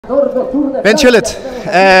Ben Tulett,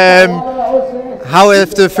 how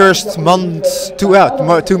have the first month,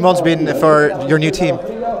 2 months been for your new team?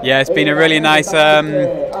 Yeah, it's been a really nice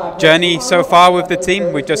journey so far with the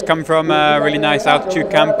team. We've just come from a really nice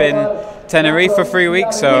altitude camp in Tenerife for 3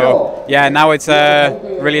 weeks, so yeah, now it's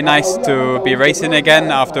really nice to be racing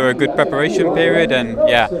again after a good preparation period and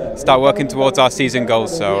yeah, start working towards our season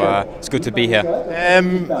goals, so it's good to be here.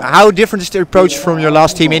 How different is the approach from your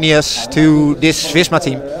last team, Ineos, to this Visma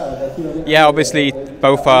team? Yeah, obviously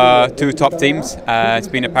both are two top teams. It's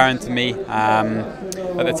been apparent to me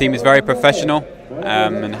that the team is very professional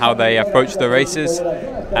and how they approach the races.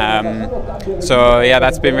 So yeah,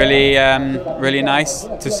 that's been really really nice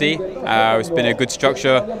to see. It's been a good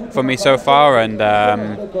structure for me so far, and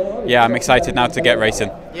yeah, I'm excited now to get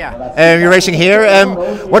racing. Yeah, you're racing here.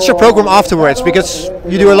 What's your program afterwards? Because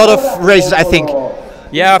you do a lot of races, I think.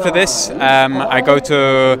 Yeah, after this I go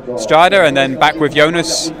to 𝗗ście and then back with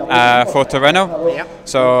Jonas for Tirreno. Yeah.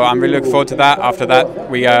 So I'm really looking forward to that. After that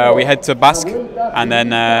we head to Basque and then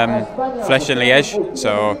𝗗ście and Liège.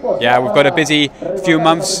 So yeah, we've got a busy few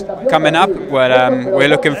months coming up, but we're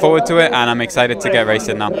looking forward to it and I'm excited to get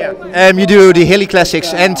racing now. You do the hilly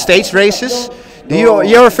classics and stage races.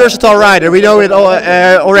 You're a versatile rider, we know it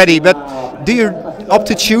already, but do you opt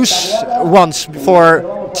to choose once for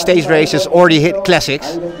stage races or the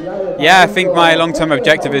classics? Yeah, I think my long-term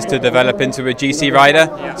objective is to develop into a GC rider,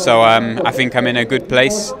 so I think I'm in a good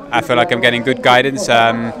place. I feel like I'm getting good guidance,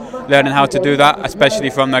 learning how to do that, especially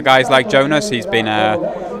from the guys like Jonas. He's been a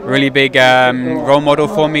really big role model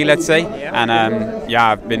for me, let's say, and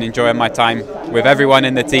yeah, I've been enjoying my time with everyone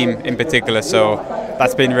in the team in particular, so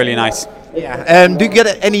that's been really nice. Yeah. Do you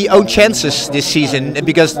get any own chances this season?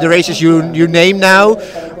 Because the races you name now,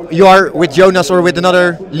 you are with Jonas or with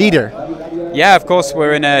another leader? Yeah, of course,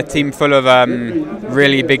 we're in a team full of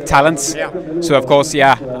really big talents. Yeah. So of course,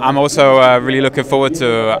 yeah, I'm also really looking forward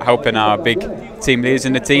to helping our big team leaders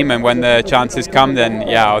in the team, and when the chances come, then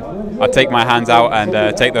yeah, I'll take my hands out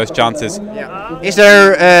and take those chances. Yeah. Is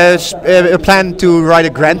there a plan to ride a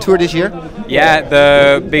Grand Tour this year? Yeah,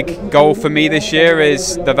 the big goal for me this year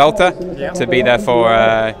is the Vuelta, to be there for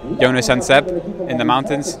Jonas and Seb in the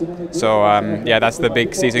mountains. So yeah, that's the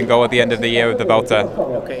big season goal at the end of the year with the Vuelta.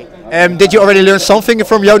 Okay. Did you already learn something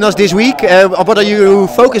from Jonas this week? What are you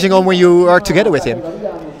focusing on when you are together with him?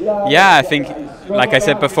 Yeah, I think, like I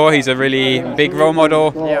said before, he's a really big role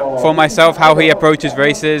model for myself, how he approaches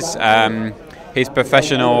races, his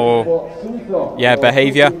professional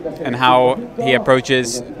behavior and how he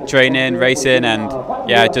approaches training, racing, and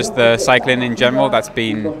yeah, just the cycling in general. That's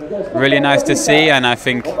been really nice to see, and I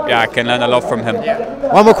think I can learn a lot from him.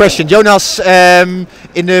 One more question. Jonas in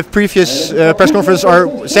the previous press conference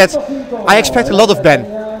said, I expect a lot of Ben.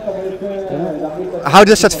 How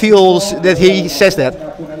does that feel that he says that?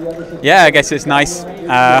 Yeah, I guess it's nice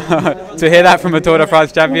to hear that from a Tour de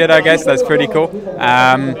France champion. I guess that's pretty cool.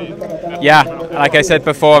 Yeah, like I said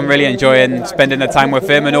before, I'm really enjoying spending the time with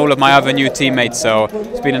him and all of my other new teammates, so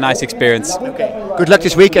it's been a nice experience. Okay. Good luck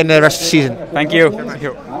this week and the rest of the season. Thank you. Thank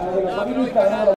you.